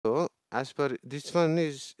as per this one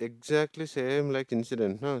is exactly same like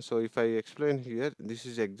incident, no? So if I explain here, this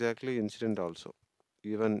is exactly incident also.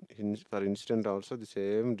 Even for incident also, the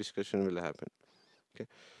same discussion will happen. Okay.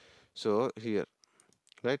 So here,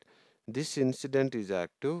 right? This incident is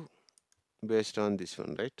active based on this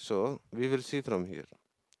one, right? So we will see from here.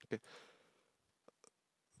 Okay.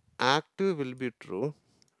 Active will be true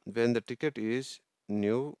when the ticket is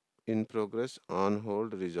new, in progress, on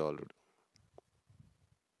hold, resolved.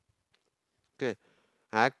 Okay.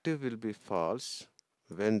 Active will be false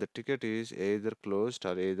when the ticket is either closed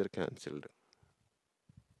or either cancelled.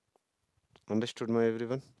 Understood, my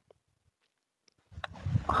everyone?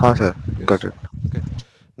 Ha, sir. Got Yes. it. Okay.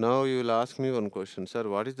 Now you will ask me one question, sir.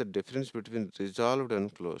 What is the difference between resolved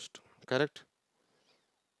and closed? Correct?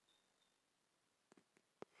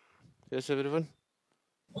 Yes, everyone?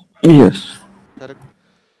 Yes. Correct.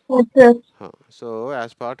 Okay. So,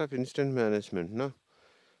 as part of incident management, no?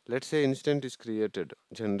 Let's say incident is created.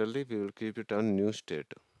 Generally, we will keep it on new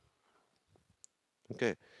state.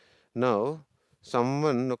 Okay. Now,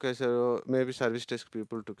 someone, okay, so maybe service desk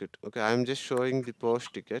people took it. Okay, I'm just showing the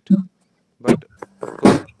post ticket, but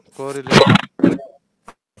co- correlate.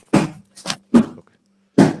 Okay,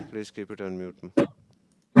 please keep it on mute.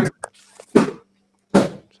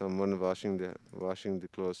 Someone washing the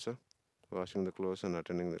clothes, sir. Washing the clothes and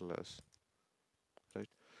attending the class. Right.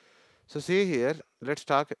 So see here. Let's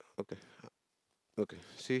talk. Okay. Okay.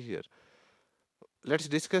 See here. Let's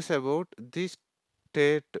discuss about this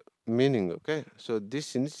state meaning. Okay. So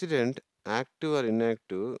this incident, active or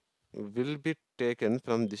inactive, will be taken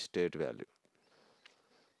from this state value.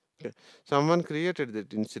 Okay. Someone created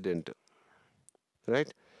that incident,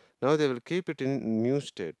 right? Now they will keep it in new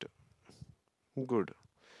state. Good.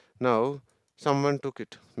 Now someone took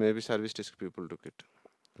it. Maybe service desk people took it,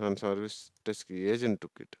 and service desk agent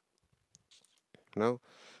took it. Now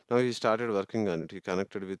he started working on it. He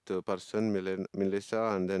connected with the person, Melissa,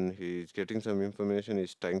 and then he's getting some information.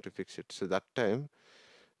 He's trying to fix it. So that time,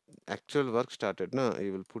 actual work started. Now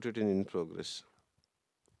he will put it in progress.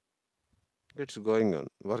 It's going on.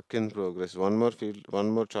 Work in progress. One more field,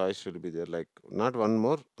 one more choice will be there. Like not one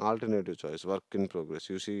more alternative choice. Work in progress.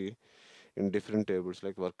 You see in different tables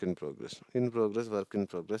like work in progress. In progress, work in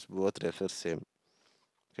progress. Both refer same.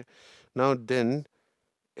 Okay. Now then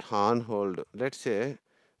on hold. Let's say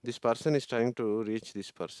this person is trying to reach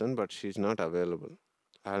this person, but she is not available.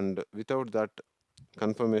 And without that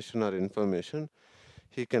confirmation or information,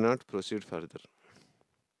 he cannot proceed further.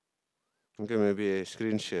 Okay, maybe a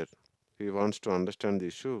screen share. He wants to understand the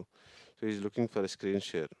issue, so he is looking for a screen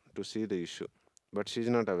share to see the issue, but she is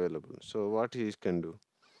not available. So what he can do?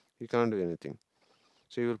 He can't do anything.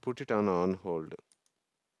 So he will put it on hold.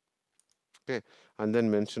 Okay, and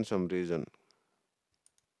then mention some reason.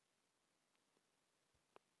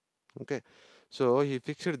 Okay, so he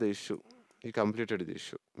fixed the issue. He completed the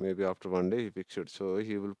issue. Maybe after one day he fixed it. So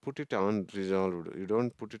he will put it on resolved. You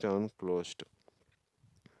don't put it on closed,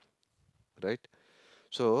 right?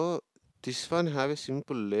 So this one have a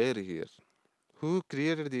simple layer here. Who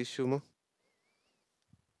created the issue, ma?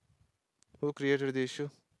 Who created the issue?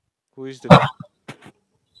 Who is the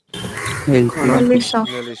Hello. Melissa.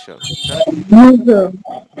 Melissa? Correct? Okay.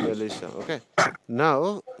 Melissa. Okay.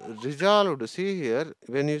 Now resolved. See here.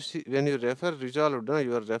 When you refer resolved, now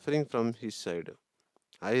you are referring from his side.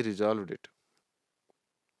 I resolved it.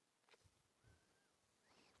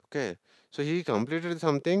 Okay. So he completed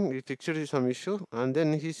something, he fixed some issue, and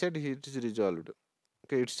then he said it is resolved.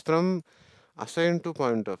 Okay, it's from assigned to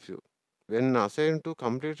point of view. When assigned to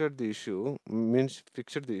completed the issue means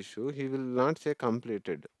fixed the issue, he will not say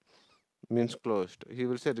completed means closed. He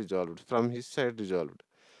will say resolved. From his side resolved.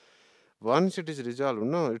 Once it is resolved,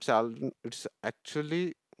 no, it's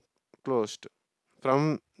actually closed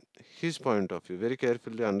from his point of view. Very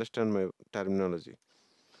carefully understand my terminology.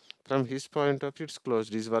 From his point of view, it's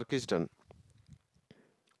closed. His work is done,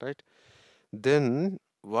 right? Then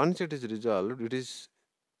once it is resolved, it is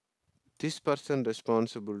this person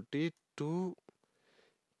responsibility to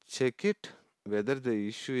check it whether the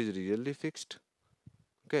issue is really fixed.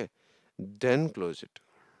 Okay, then close it.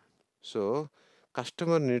 So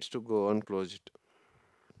customer needs to go and close it.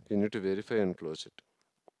 You need to verify and close it.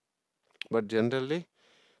 But generally,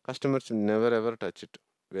 customers never ever touch it.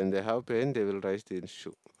 When they have pain, they will raise the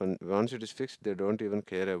issue. Once it is fixed, they don't even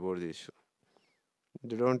care about the issue.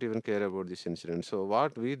 They don't even care about this incident. So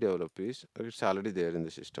what we develop is it's already there in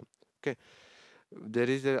the system. Okay, there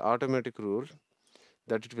is a automatic rule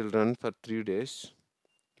that it will run for 3 days.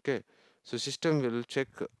 Okay, so system will check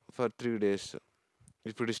for 3 days.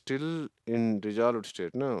 If it is still in resolved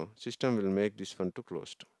state, no, system will make this one to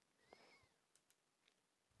closed.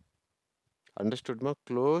 Understood ma?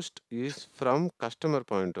 Closed is from customer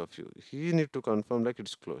point of view. He need to confirm like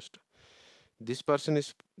it's closed. This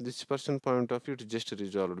person point of view it just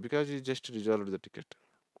resolved because he just resolved the ticket.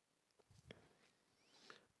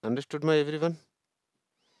 Understood my everyone?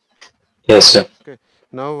 Yes, sir. Okay.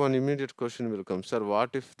 Now one immediate question will come, sir.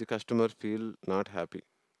 What if the customer feel not happy?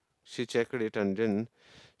 She checked it and then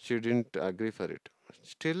she didn't agree for it.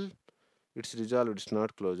 Still, it's resolved. It's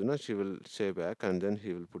not closed. No, she will say back and then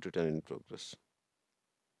he will put it in progress.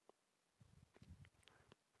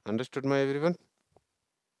 Understood my everyone?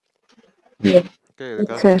 Yeah. Okay.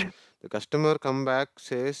 Yes, sir. The customer come back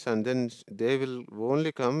says and then they will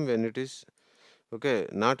only come when it is okay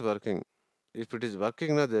not working. If it is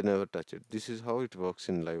working now, they never touch it. This is how it works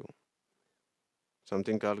in live.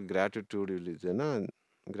 Something called gratitude will is there, na?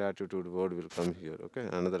 Gratitude word will come here. Okay,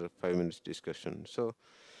 another 5 minutes discussion. So,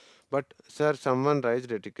 but sir, someone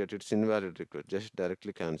raised a ticket. It's invalid request. Just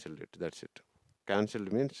directly cancel it. That's it.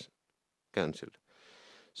 Cancelled means cancelled.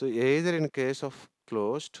 So either in case of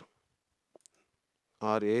closed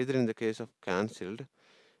or either in the case of cancelled,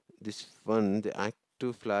 this one the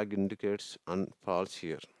active flag indicates false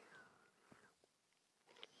here.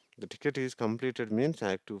 The ticket is completed means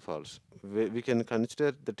active false. We can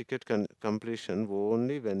consider the ticket completion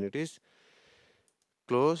only when it is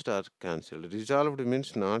closed or cancelled. Resolved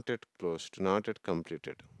means not yet closed, not yet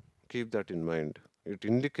completed. Keep that in mind. It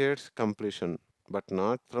indicates completion, but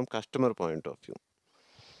not from customer point of view.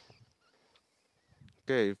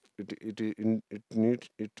 Okay,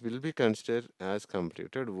 it will be considered as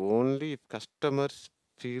completed only if customers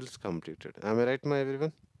feels completed. Am I right, my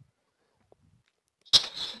everyone?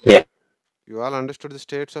 Yeah. You all understood the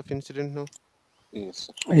states of incident now? Yes.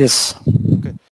 Yes. Okay.